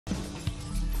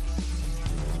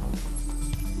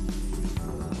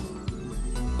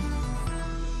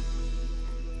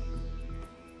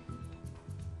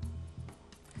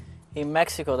In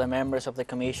Mexico, the members of the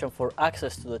Commission for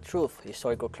Access to the Truth,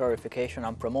 Historical Clarification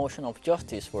and Promotion of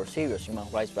Justice for Serious Human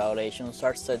Rights Violations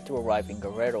are set to arrive in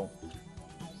Guerrero.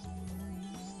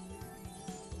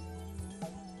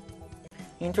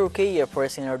 In Turkey,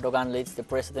 President Erdogan leads the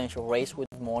presidential race with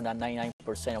more than 99%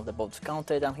 of the votes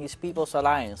counted, and his People's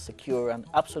Alliance secured an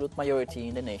absolute majority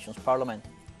in the nation's parliament.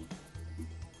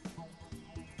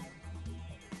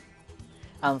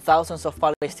 And thousands of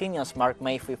Palestinians mark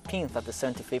May 15th at the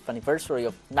 75th anniversary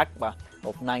of Nakba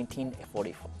of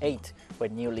 1948,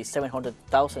 when nearly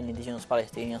 700,000 indigenous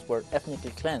Palestinians were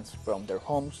ethnically cleansed from their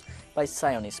homes by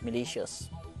Zionist militias.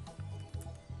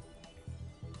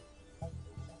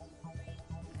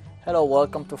 Hello,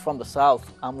 welcome to From the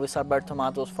South. I'm Luis Alberto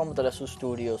Matos from the TeleSUR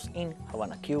studios in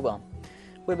Havana, Cuba.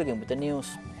 We begin with the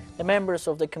news. The members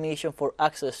of the Commission for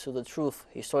Access to the Truth,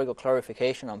 Historical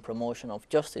Clarification and Promotion of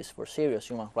Justice for Serious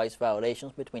Human Rights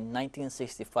Violations between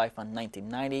 1965 and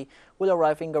 1990 will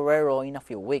arrive in Guerrero in a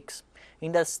few weeks.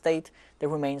 In that state, the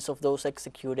remains of those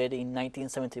executed in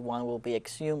 1971 will be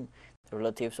exhumed. The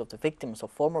relatives of the victims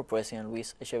of former President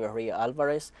Luis Echeverria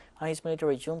Alvarez and his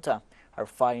military junta are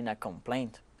filing a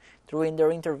complaint. During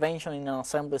their intervention in an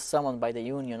assembly summoned by the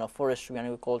Union of Forestry and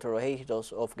Agricultural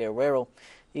Ejidos of Guerrero,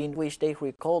 in which they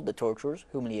recalled the tortures,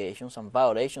 humiliations and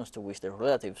violations to which their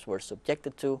relatives were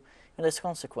subjected to and the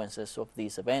consequences of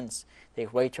these events, they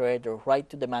reiterated their right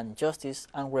to demand justice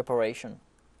and reparation.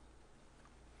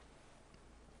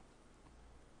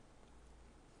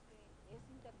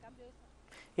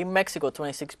 In Mexico,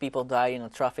 26 people died in a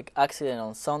traffic accident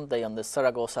on Sunday on the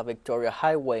Zaragoza-Victoria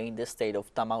Highway in the state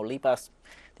of Tamaulipas.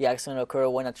 The accident occurred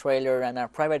when a trailer and a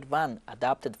private van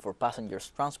adapted for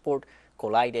passengers transport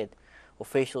collided.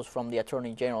 Officials from the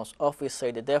Attorney General's office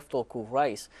say the death toll could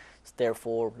rise.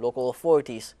 Therefore, local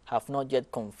authorities have not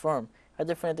yet confirmed a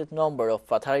definitive number of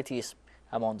fatalities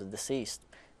among the deceased.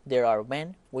 There are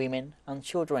men, women, and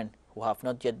children who have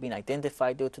not yet been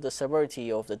identified due to the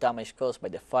severity of the damage caused by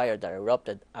the fire that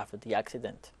erupted after the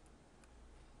accident.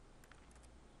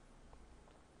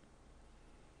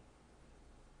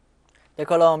 The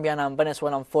Colombian and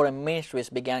Venezuelan foreign ministries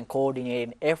began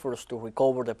coordinating efforts to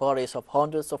recover the bodies of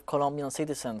hundreds of Colombian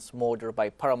citizens murdered by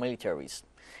paramilitaries.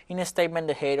 In a statement,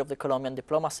 the head of the Colombian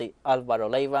diplomacy,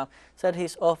 Álvaro Leiva, said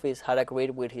his office had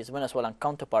agreed with his Venezuelan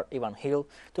counterpart, Ivan Gil,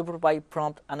 to provide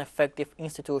prompt and effective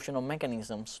institutional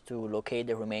mechanisms to locate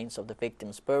the remains of the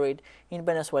victims buried in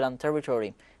Venezuelan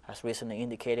territory, as recently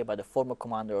indicated by the former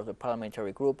commander of the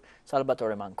paramilitary group,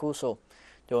 Salvatore Mancuso.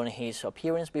 During his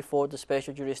appearance before the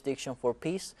Special Jurisdiction for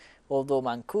Peace, although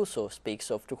Mancuso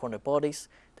speaks of 200 bodies,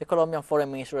 the Colombian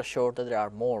foreign minister assured that there are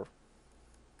more.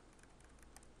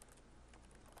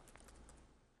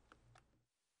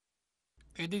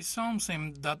 It is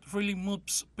something that really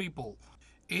moves people.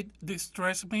 It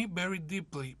distressed me very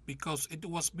deeply because it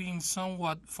was being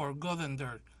somewhat forgotten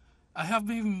there. I have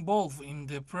been involved in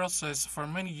the process for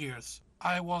many years.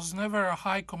 I was never a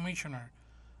high commissioner.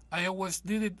 I always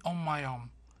did it on my own.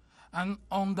 And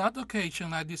on that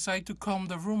occasion I decided to come.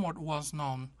 The rumor was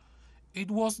known.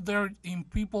 It was there in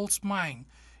people's mind,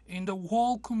 in the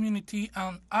whole community,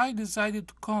 and I decided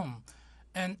to come.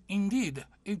 And indeed,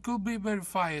 it could be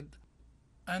verified.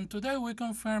 And today we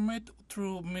confirm it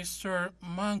through Mr.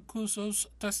 Mancuso's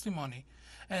testimony.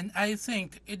 And I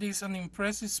think it is an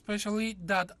impressive, especially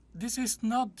that this is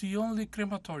not the only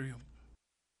crematorium.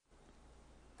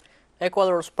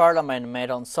 Ecuador's parliament met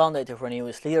on Sunday to renew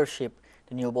its leadership.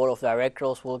 The new board of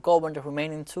directors will govern the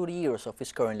remaining 2 years of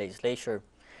its current legislature.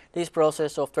 This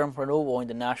process of term renewal in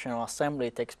the National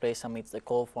Assembly takes place amidst the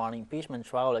call for an impeachment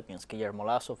trial against Guillermo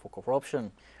Lasso for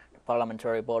corruption. The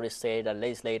parliamentary body said that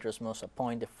legislators must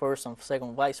appoint the first and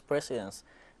second vice presidents,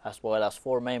 as well as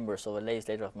 4 members of the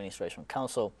Legislative Administration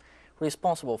Council,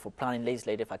 responsible for planning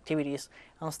legislative activities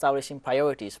and establishing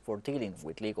priorities for dealing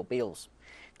with legal bills.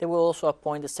 They will also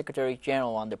appoint the Secretary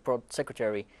General and the Prod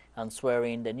Secretary and swear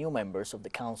in the new members of the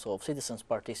Council of Citizens'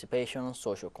 Participation and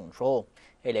Social Control,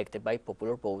 elected by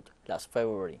popular vote last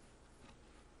February.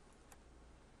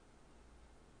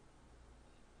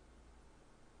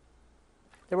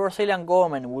 The Brazilian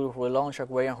government will relaunch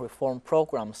agrarian reform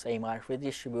programs aimed at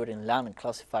redistributing land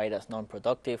classified as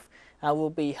non-productive and will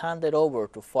be handed over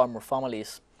to farmer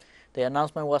families. The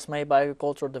announcement was made by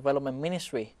Agricultural Development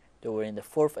Ministry during the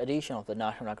 4th edition of the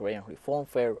National Agrarian Reform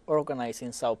Fair organized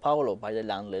in Sao Paulo by the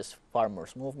Landless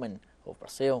Farmers Movement of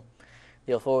Brazil.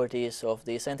 The authorities of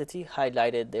this entity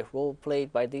highlighted the role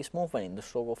played by this movement in the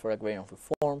struggle for agrarian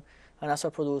reform and as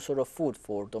a producer of food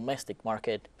for domestic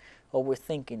market, always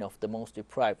thinking of the most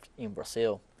deprived in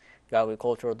Brazil. The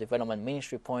Agricultural Development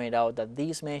Ministry pointed out that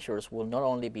these measures will not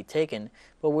only be taken,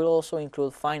 but will also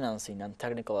include financing and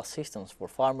technical assistance for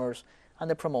farmers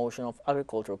and the promotion of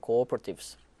agricultural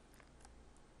cooperatives.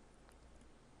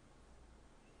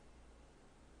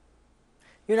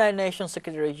 United Nations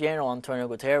Secretary General Antonio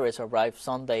Guterres arrived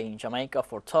Sunday in Jamaica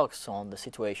for talks on the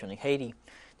situation in Haiti.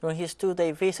 During his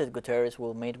two-day visit, Guterres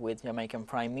will meet with Jamaican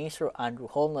Prime Minister Andrew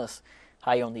Holness.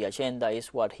 High on the agenda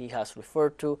is what he has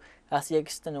referred to as the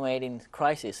extenuating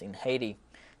crisis in Haiti.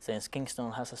 Since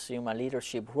Kingston has assumed a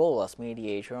leadership role as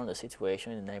mediator on the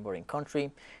situation in the neighboring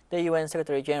country, the UN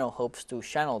Secretary General hopes to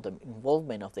channel the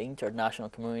involvement of the international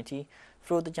community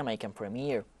through the Jamaican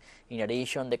Premier. In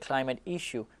addition, the climate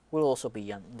issue will also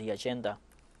be on the agenda.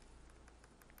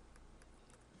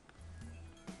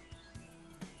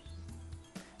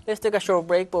 Let's take a short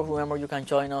break, but remember you can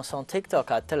join us on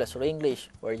TikTok at TeleSUR English,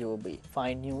 where you will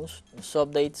find news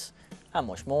updates, and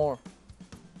much more.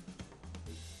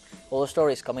 All the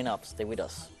stories coming up. Stay with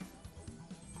us.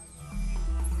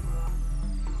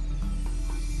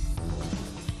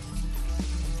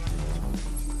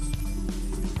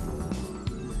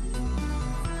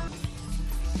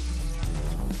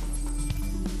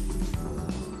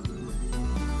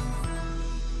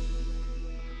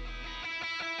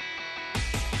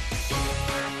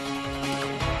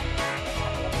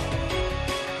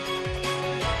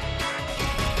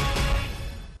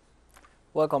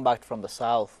 Welcome back from the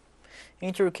south.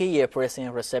 In Turkey,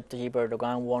 President Recep Tayyip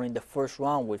Erdogan won in the first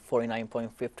round with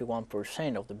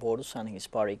 49.51% of the votes, and his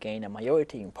party gained a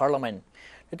majority in parliament.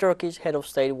 The Turkish head of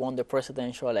state won the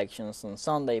presidential elections on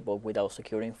Sunday, but without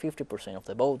securing 50% of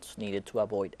the votes needed to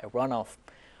avoid a runoff.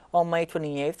 On May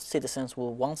 28th, citizens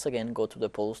will once again go to the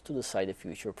polls to decide the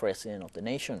future president of the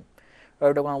nation.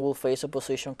 Erdogan will face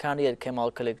opposition candidate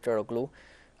Kemal Kılıçdaroğlu.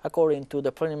 According to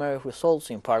the preliminary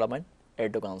results in parliament,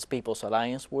 Erdogan's People's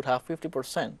Alliance would have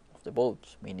 50% of the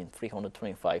votes, meaning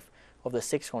 325 of the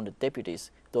 600 deputies,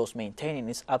 thus maintaining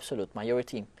its absolute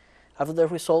majority. After the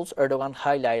results, Erdogan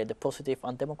highlighted the positive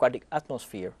and democratic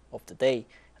atmosphere of the day.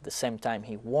 At the same time,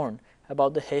 he warned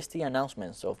about the hasty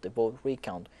announcements of the vote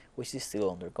recount, which is still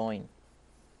undergoing.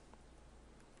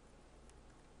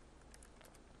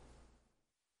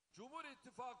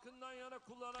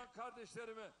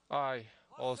 I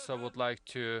also would like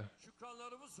to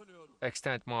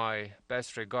extend my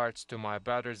best regards to my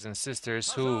brothers and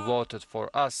sisters who voted for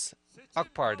us,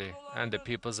 AK Party and the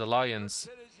People's Alliance.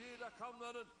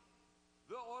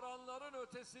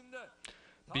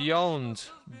 Beyond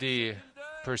the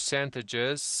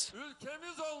percentages,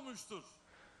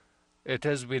 it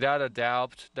is without a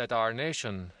doubt that our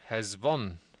nation has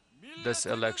won this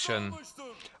election.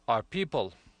 Our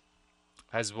people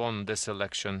has won this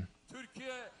election.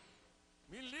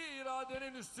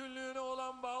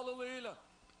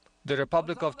 The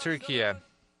Republic of Turkey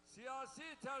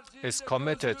is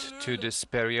committed to the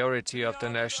superiority of the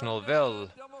national will,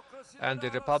 and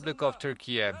the Republic of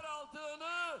Turkey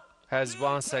has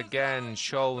once again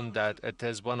shown that it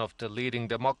is one of the leading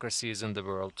democracies in the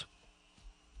world.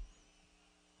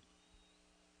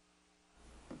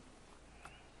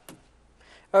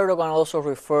 Erdogan also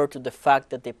referred to the fact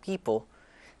that the people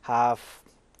have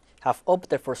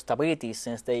opted for stability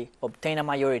since they obtained a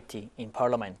majority in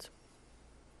parliament.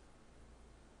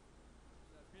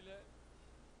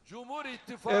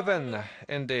 Even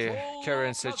in the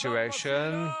current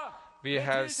situation, we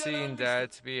have seen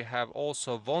that we have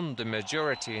also won the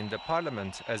majority in the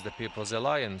parliament as the People's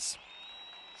Alliance.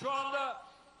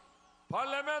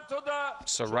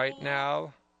 So right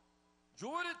now,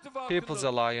 People's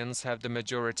Alliance have the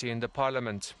majority in the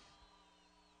parliament.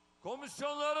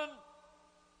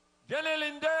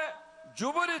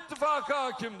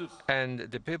 And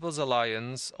the People's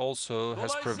Alliance also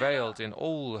has prevailed in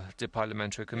all the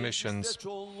parliamentary commissions.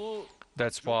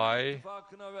 That's why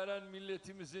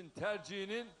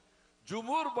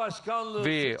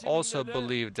we also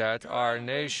believe that our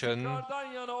nation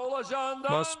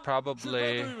most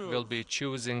probably will be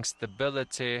choosing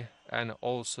stability and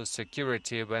also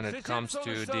security when it comes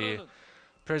to the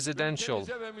presidential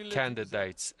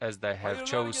candidates, as they have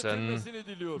chosen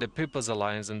the People's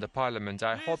Alliance in the parliament.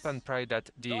 I hope and pray that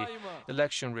the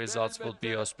election results will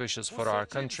be auspicious for our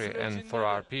country and for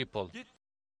our people.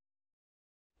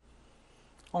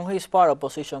 On his part,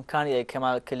 opposition candidate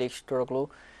Kemal Kılıçdaroğlu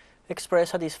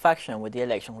expressed satisfaction with the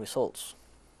election results.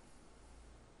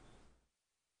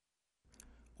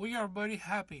 We are very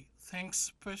happy, thanks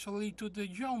especially to the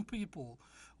young people.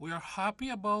 We are happy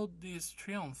about this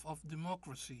triumph of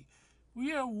democracy.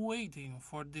 We are waiting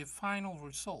for the final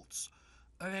results.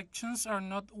 Elections are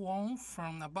not won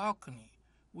from a balcony.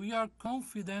 We are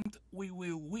confident we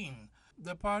will win.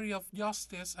 The Party of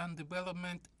Justice and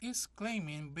Development is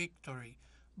claiming victory,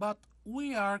 but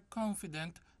we are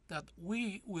confident that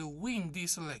we will win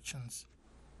these elections.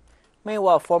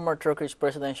 Meanwhile, former Turkish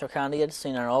presidential candidate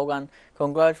Sinan Erdogan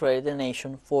congratulated the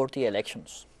nation for the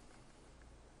elections.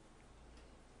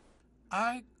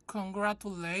 I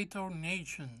congratulate our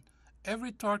nation,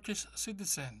 every Turkish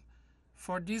citizen,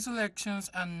 for these elections,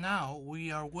 and now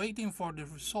we are waiting for the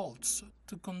results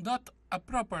to conduct a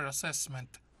proper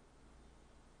assessment.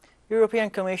 European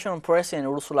Commission President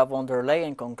Ursula von der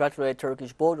Leyen congratulated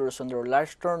Turkish voters on their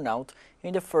large turnout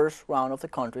in the first round of the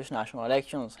country's national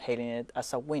elections, hailing it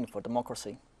as a win for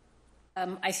democracy.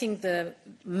 I think the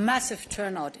massive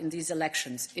turnout in these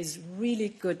elections is really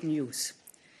good news.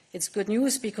 It's good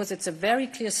news because it's a very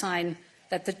clear sign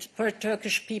that the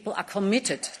Turkish people are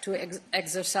committed to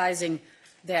exercising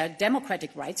their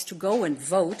democratic rights to go and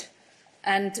vote,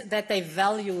 and that they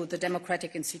value the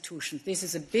democratic institutions. This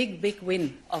is a big, big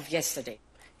win of yesterday.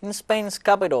 In Spain's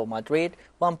capital, Madrid,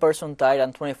 one person died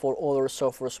and 24 others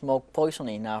suffered smoke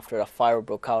poisoning after a fire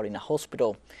broke out in a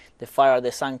hospital. The fire at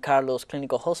the San Carlos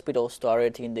Clinical Hospital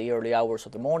started in the early hours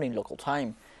of the morning local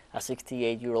time. A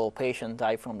 68-year-old patient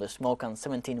died from the smoke and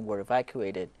 17 were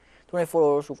evacuated.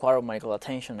 24 others required medical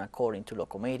attention, according to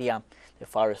local media. The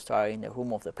fire started in the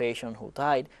room of the patient who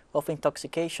died of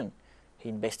intoxication.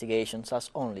 Investigations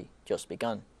has only just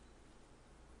begun.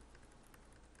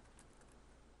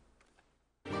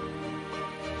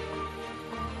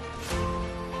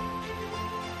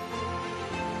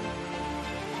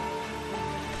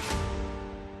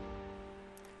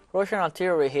 Russian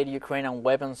artillery hit Ukrainian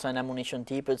weapons and ammunition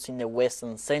depots in the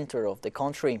western center of the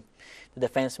country. The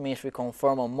Defense Ministry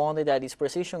confirmed on Monday that its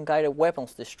precision-guided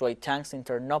weapons destroyed tanks in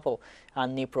Ternopil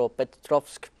and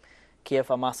Dnipropetrovsk.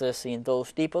 Kiev amasses in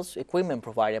those depots equipment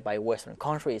provided by Western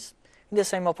countries. In the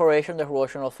same operation, the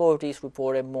Russian authorities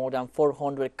reported more than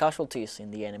 400 casualties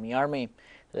in the enemy army.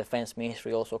 The Defense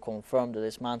Ministry also confirmed the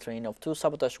dismantling of 2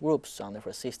 sabotage groups and the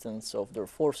resistance of their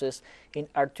forces in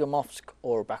Artyomovsk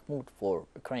or Bakhmut for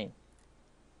Ukraine.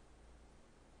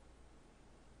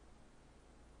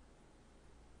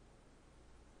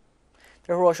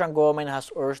 The Russian government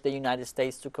has urged the United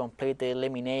States to complete the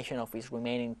elimination of its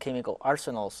remaining chemical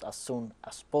arsenals as soon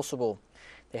as possible.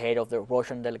 The head of the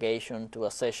Russian delegation to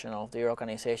a session of the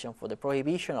Organization for the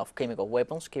Prohibition of Chemical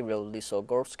Weapons, Kirill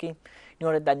Lysogorsky,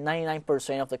 noted that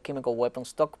 99% of the chemical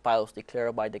weapons stockpiles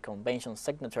declared by the convention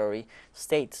signatory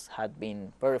states had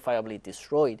been verifiably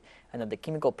destroyed and that the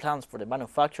chemical plants for the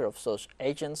manufacture of such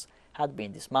agents had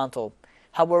been dismantled.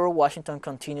 However, Washington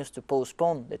continues to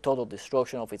postpone the total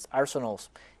destruction of its arsenals,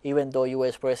 even though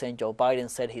U.S. President Joe Biden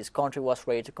said his country was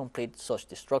ready to complete such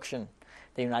destruction.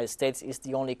 The United States is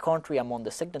the only country among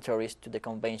the signatories to the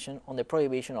Convention on the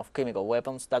Prohibition of Chemical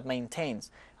Weapons that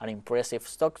maintains an impressive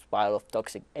stockpile of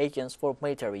toxic agents for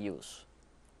military use.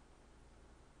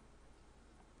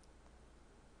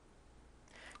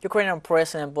 Ukrainian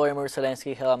President Volodymyr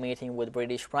Zelensky held a meeting with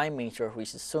British Prime Minister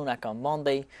Rishi Sunak on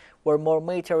Monday, where more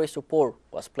military support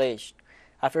was pledged.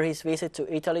 After his visit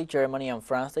to Italy, Germany and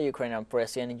France, the Ukrainian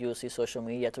president used his social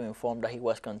media to inform that he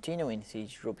was continuing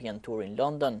his European tour in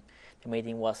London. The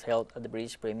meeting was held at the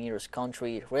British Premier's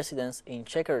country residence in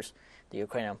Chequers. The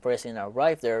Ukrainian president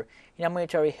arrived there in a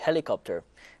military helicopter.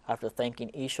 After thanking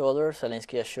each other,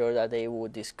 Zelensky assured that they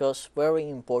would discuss very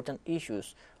important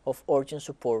issues of urgent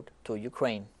support to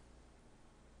Ukraine.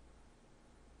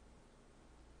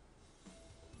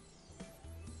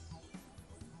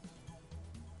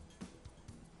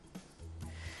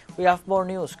 We have more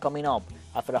news coming up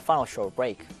after a final short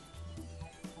break.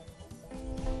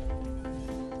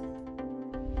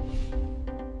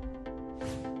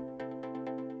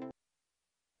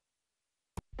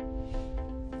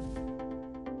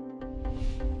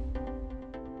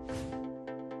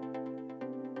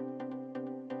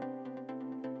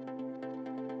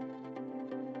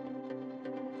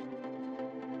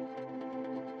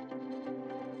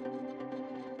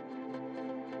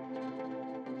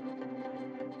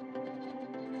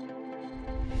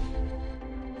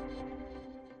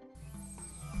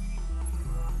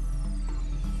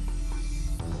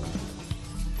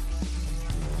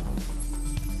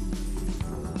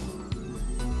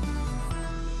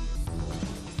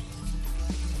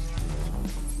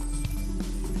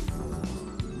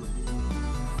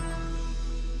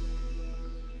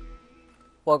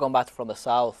 Welcome back from the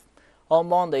South. On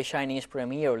Monday, Chinese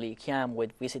Premier Li Qiang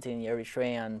with visiting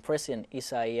Eritrean President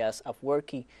Isaias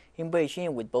Afwerki in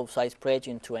Beijing, with both sides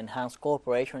pledging to enhance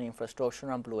cooperation,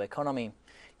 infrastructure and blue economy.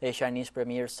 The Chinese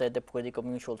premier said the political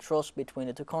mutual trust between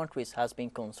the two countries has been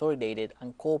consolidated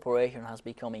and cooperation has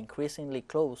become increasingly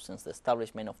close since the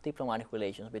establishment of diplomatic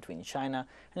relations between China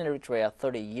and Eritrea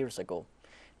 30 years ago.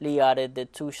 Lee added the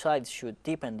two sides should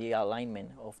deepen the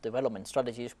alignment of development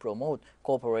strategies, promote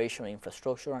cooperation in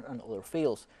infrastructure and other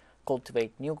fields,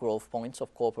 cultivate new growth points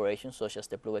of cooperation such as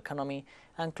the blue economy,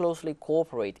 and closely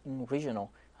cooperate in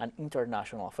regional and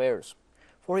international affairs.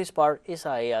 For his part,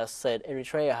 Isaias said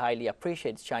Eritrea highly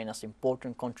appreciates China's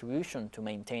important contribution to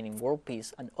maintaining world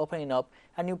peace and opening up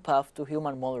a new path to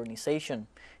human modernization.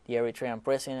 The Eritrean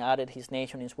president added his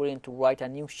nation is willing to write a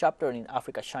new chapter in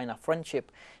Africa-China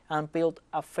friendship and build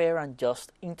a fair and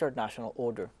just international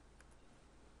order.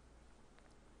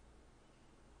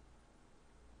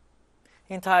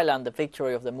 In Thailand, the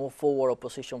victory of the Move Forward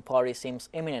opposition party seems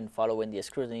imminent following the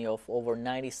scrutiny of over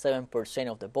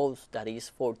 97% of the votes, that is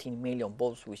 14 million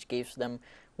votes, which gives them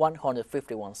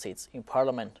 151 seats in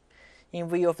parliament. In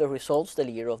view of the results, the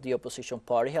leader of the opposition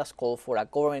party has called for a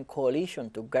government coalition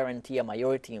to guarantee a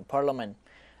majority in parliament.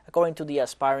 According to the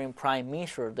aspiring prime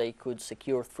minister, they could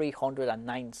secure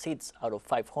 309 seats out of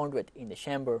 500 in the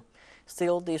chamber.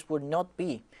 Still, this would not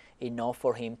be enough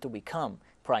for him to become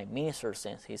prime minister,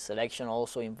 since his election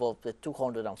also involved the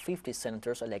 250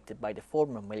 senators elected by the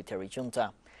former military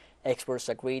junta. Experts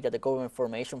agree that the government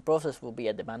formation process will be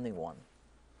a demanding one.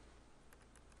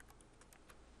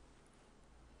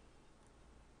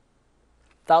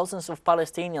 Thousands of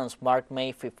Palestinians marked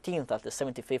May 15th as the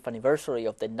 75th anniversary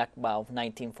of the Nakba of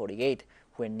 1948,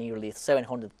 when nearly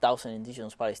 700,000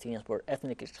 indigenous Palestinians were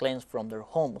ethnically cleansed from their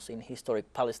homes in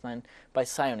historic Palestine by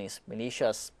Zionist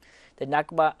militias. The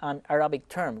Nakba, an Arabic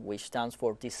term which stands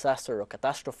for disaster or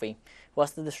catastrophe,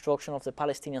 was the destruction of the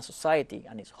Palestinian society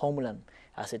and its homeland,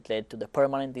 as it led to the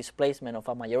permanent displacement of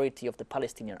a majority of the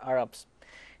Palestinian Arabs.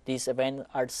 These events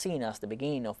are seen as the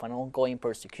beginning of an ongoing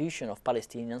persecution of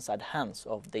Palestinians at hands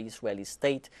of the Israeli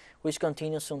state, which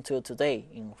continues until today.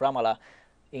 In Ramallah,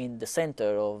 in the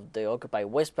center of the occupied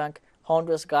West Bank,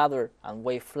 hundreds gather and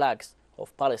wave flags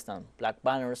of Palestine, black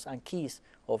banners and keys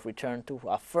of return to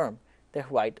affirm the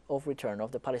right of return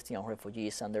of the Palestinian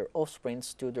refugees and their offspring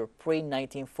to their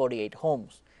pre-1948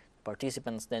 homes.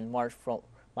 Participants then marched from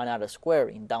Manara Square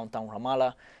in downtown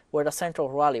Ramallah, where a central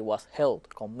rally was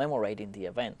held commemorating the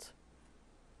event.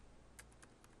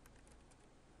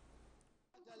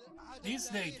 This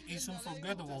date is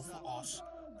unforgettable for us,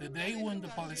 the day when the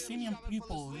Palestinian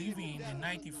people living in the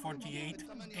 1948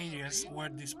 areas were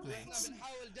displaced.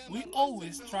 We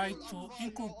always try to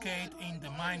inculcate in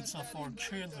the minds of our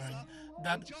children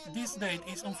that this date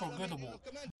is unforgettable.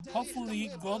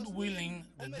 Hopefully, God willing,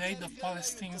 the date of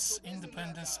Palestine's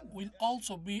independence will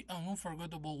also be an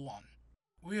unforgettable one.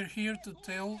 We are here to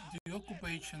tell the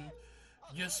occupation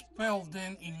just expelled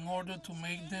them in order to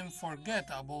make them forget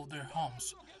about their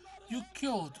homes. You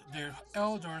killed their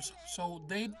elders so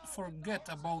they'd forget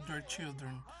about their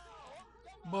children.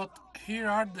 But here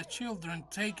are the children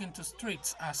taken to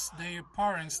streets as their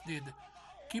parents did,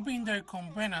 keeping their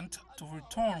covenant to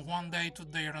return one day to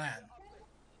their land.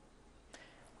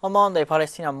 On Monday,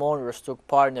 Palestinian mourners took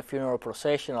part in the funeral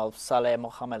procession of Saleh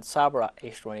Mohammed Sabra,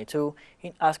 age 22,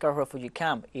 in Askar refugee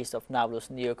camp east of Nablus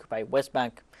in the occupied West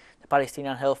Bank. The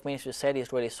Palestinian Health Ministry said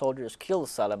Israeli soldiers killed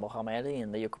Saleh Mohammed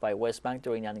in the occupied West Bank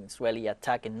during an Israeli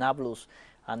attack in Nablus,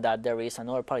 and that there is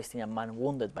another Palestinian man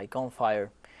wounded by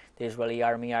gunfire. The Israeli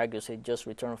army argues it just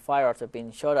returned fire after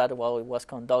being shot at while it was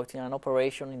conducting an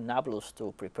operation in Nablus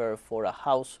to prepare for a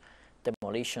house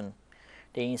demolition.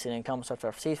 The incident comes after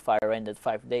a ceasefire ended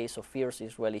 5 days of fierce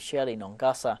Israeli shelling on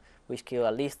Gaza, which killed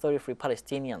at least 33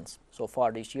 Palestinians. So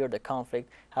far this year, the conflict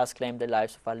has claimed the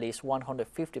lives of at least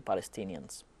 150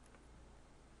 Palestinians.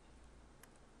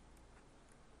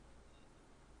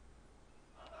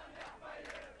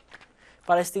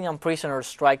 Palestinian prisoners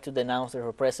strike to denounce the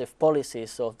repressive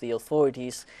policies of the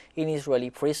authorities in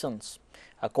Israeli prisons.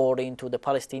 According to the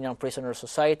Palestinian Prisoner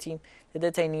Society, the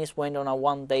detainees went on a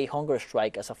one-day hunger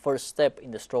strike as a first step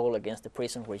in the struggle against the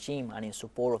prison regime and in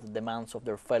support of the demands of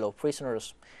their fellow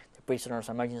prisoners. The Prisoners'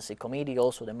 Emergency Committee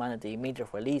also demanded the immediate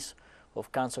release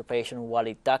of cancer patient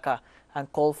Walid Daka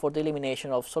and called for the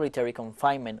elimination of solitary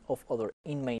confinement of other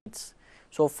inmates.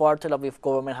 So far, Tel Aviv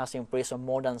government has imprisoned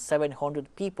more than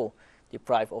 700 people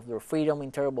deprived of their freedom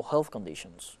in terrible health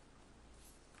conditions.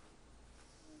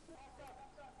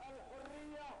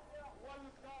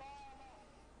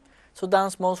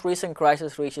 Sudan's most recent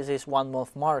crisis reaches its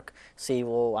one-month mark.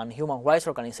 Civil and human rights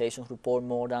organizations report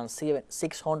more than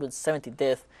 670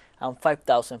 deaths and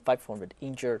 5,500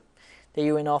 injured. The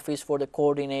UN Office for the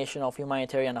Coordination of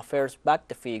Humanitarian Affairs backed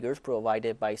the figures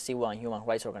provided by civil and human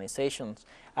rights organizations,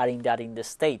 adding that in the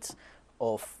states,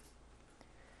 off.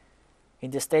 In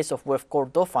the states of West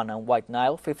Kordofan and White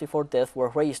Nile, 54 deaths were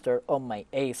registered on May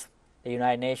 8th. The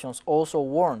United Nations also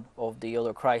warned of the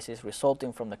other crisis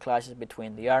resulting from the clashes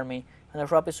between the army and the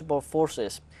rapid support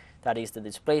forces, that is, the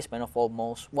displacement of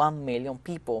almost 1 million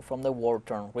people from the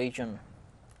war-torn region.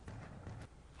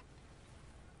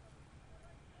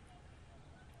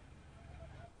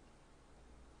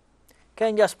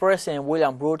 Kenya's President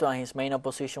William Ruto and his main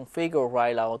opposition figure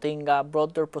Raila Odinga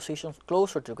brought their positions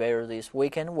closer together this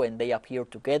weekend when they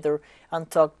appeared together and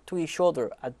talked to each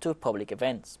other at two public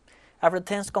events. After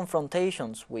tense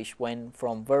confrontations, which went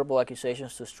from verbal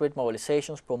accusations to street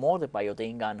mobilizations promoted by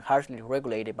Odinga and harshly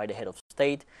regulated by the head of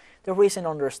state, the recent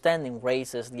understanding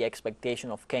raises the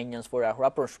expectation of Kenyans for a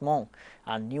rapprochement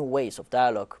and new ways of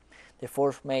dialogue. The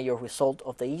first major result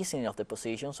of the easing of the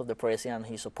positions of the president and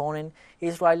his opponent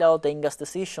is Raila Odinga's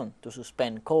decision to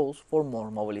suspend calls for more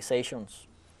mobilizations.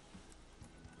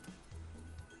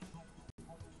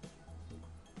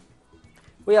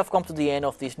 We have come to the end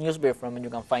of this news briefing, and you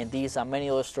can find these and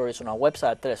many other stories on our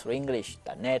website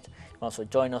telesurenglish.net. You can also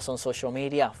join us on social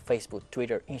media: Facebook,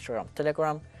 Twitter, Instagram,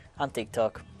 Telegram, and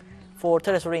TikTok. For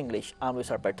TeleSUR English, I'm Luis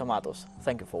Alberto Matos.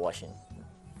 Thank you for watching.